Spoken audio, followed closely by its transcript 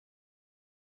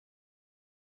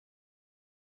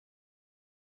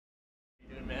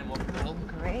man. Welcome home.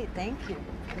 Great, thank you.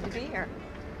 Good to be here.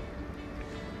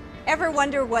 Ever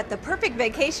wonder what the perfect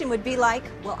vacation would be like?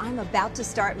 Well, I'm about to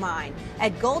start mine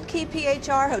at Gold Key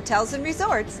PHR Hotels and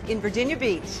Resorts in Virginia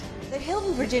Beach. The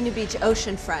Hilton Virginia Beach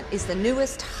oceanfront is the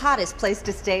newest, hottest place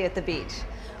to stay at the beach.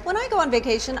 When I go on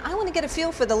vacation, I want to get a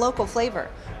feel for the local flavor,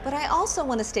 but I also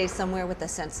want to stay somewhere with a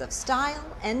sense of style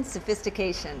and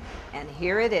sophistication, and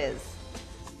here it is.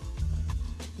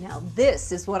 Now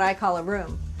this is what I call a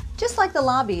room. Just like the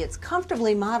lobby, it's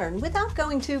comfortably modern without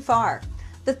going too far.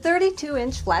 The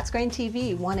 32-inch flat-screen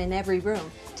TV, one in every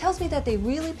room, tells me that they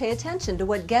really pay attention to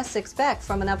what guests expect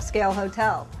from an upscale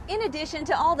hotel. In addition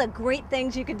to all the great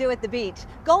things you could do at the beach,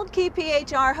 Gold Key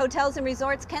PHR Hotels and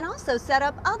Resorts can also set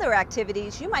up other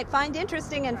activities you might find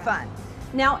interesting and fun.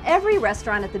 Now, every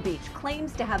restaurant at the beach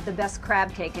claims to have the best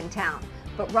crab cake in town,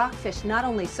 but Rockfish not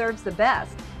only serves the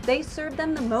best, they serve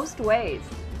them the most ways.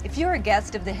 If you're a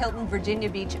guest of the Hilton Virginia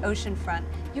Beach oceanfront,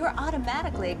 you're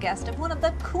automatically a guest of one of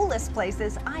the coolest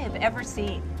places I have ever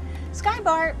seen. Sky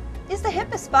Bar is the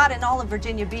hippest spot in all of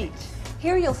Virginia Beach.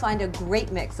 Here you'll find a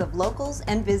great mix of locals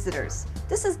and visitors.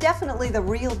 This is definitely the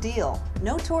real deal.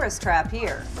 No tourist trap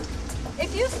here.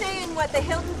 If you stay in what the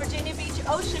Hilton Virginia Beach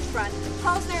oceanfront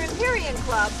calls their Empyrean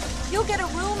Club, you'll get a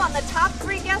room on the top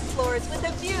 3 guest floors with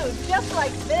a view just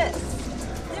like this.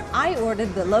 I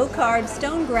ordered the low-carb,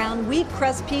 stone-ground wheat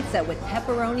crust pizza with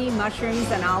pepperoni, mushrooms,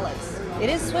 and olives. It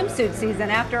is swimsuit season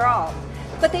after all.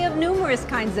 But they have numerous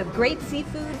kinds of great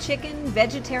seafood, chicken,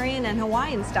 vegetarian, and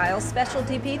Hawaiian-style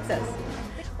specialty pizzas.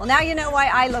 Well, now you know why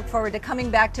I look forward to coming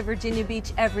back to Virginia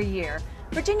Beach every year.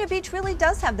 Virginia Beach really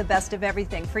does have the best of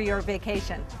everything for your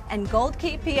vacation. And Gold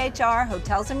Key PHR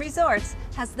Hotels and Resorts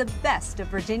has the best of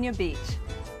Virginia Beach.